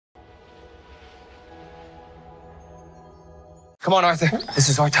Come on, Arthur. This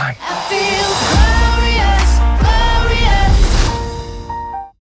is our time. I feel glorious,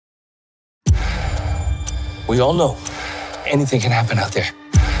 glorious. We all know anything can happen out there.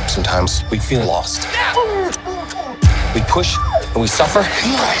 Sometimes we feel lost. We push and we suffer.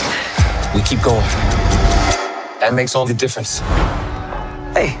 We keep going. That makes all the difference.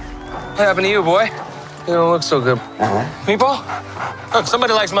 Hey, what happened to you, boy? You don't look so good. Meatball? Look,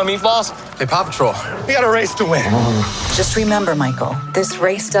 somebody likes my meatballs. Hey, Paw Patrol, we got a race to win. Just remember, Michael, this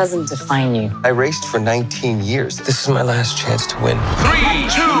race doesn't define you. I raced for 19 years. This is my last chance to win. 3, 2, 1.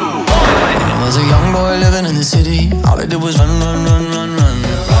 I was a young boy living in the city. All I did was run, run, run, run, run.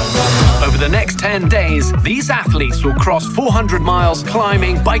 Over the next 10 days, these athletes will cross 400 miles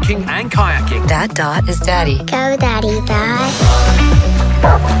climbing, biking, and kayaking. That dot is Daddy. Go, Daddy, Dad.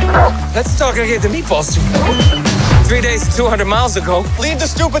 Let's talk and get the meatballs too. 3 days, 200 miles ago. Leave the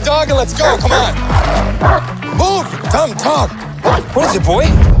stupid dog and let's go. Come on. Move, dumb dog. What is it, boy?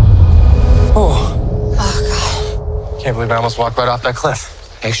 Oh. God. Can't believe I almost walked right off that cliff.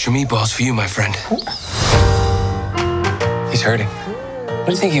 Extra meatballs for you, my friend. He's hurting. What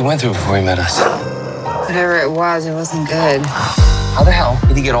do you think he went through before he met us? Whatever it wasn't good. How the hell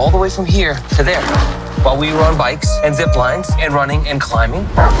did he get all the way from here to there while we were on bikes and zip lines and running and climbing?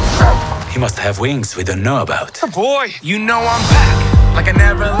 He must have wings we don't know about. Oh boy! You know I'm back, like I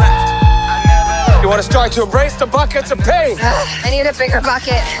never left. You want to start to embrace the buckets of pain? I need a bigger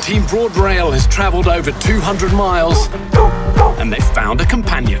bucket. Team Broad Rail has traveled over 200 miles and they found a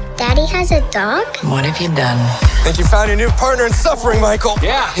companion. Daddy has a dog? What have you done? Think you found your new partner in suffering, Michael?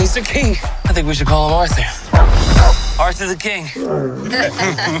 Yeah, he's the king. I think we should call him Arthur. Arthur the King.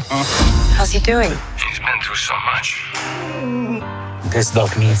 How's he doing? He's been through so much. This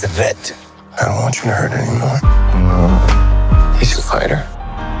dog needs a vet. I don't want you to hurt anymore. He's a fighter.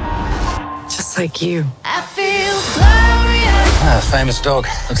 Just like you. I feel glorious. Famous dog.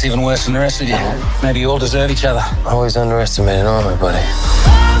 Looks even worse than the rest of you. Maybe you all deserve each other. Always underestimated Armor, buddy.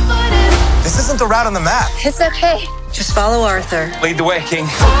 This isn't the route on the map. It's okay. Just follow Arthur. Lead the way, King.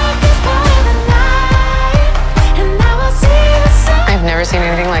 I've never seen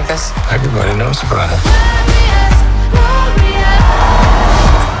anything like this. Everybody knows about it.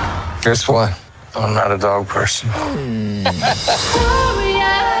 Guess what? I'm not a dog person.